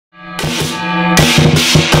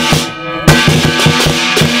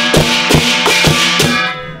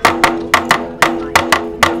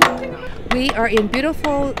We are in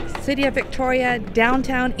beautiful City of Victoria,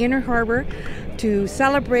 downtown Inner Harbour, to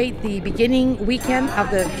celebrate the beginning weekend of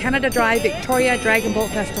the Canada Dry Victoria Dragon Boat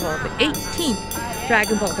Festival, the 18th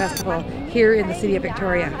Dragon Boat Festival here in the City of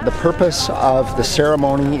Victoria. The purpose of the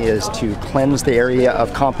ceremony is to cleanse the area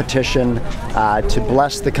of competition, to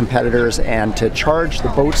bless the competitors, and to charge the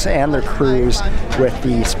boats and their crews with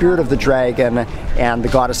the spirit of the dragon and the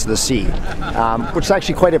goddess of the sea, which is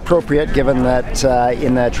actually quite appropriate given that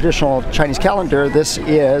in the traditional Chinese calendar this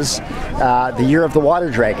is the year of the water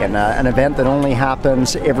dragon, an event that only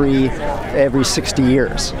happens every 60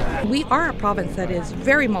 years. We are a province that is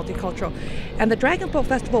very multicultural, and the Dragon Boat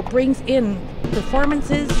Festival brings in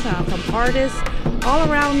performances from artists all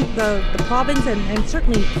around the province and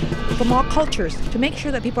certainly from all cultures to make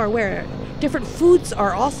sure that people are aware. Different foods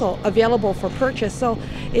are also available for purchase, so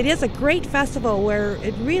it is a great festival where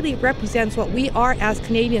it really represents what we are as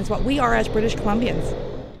Canadians, what we are as British Columbians.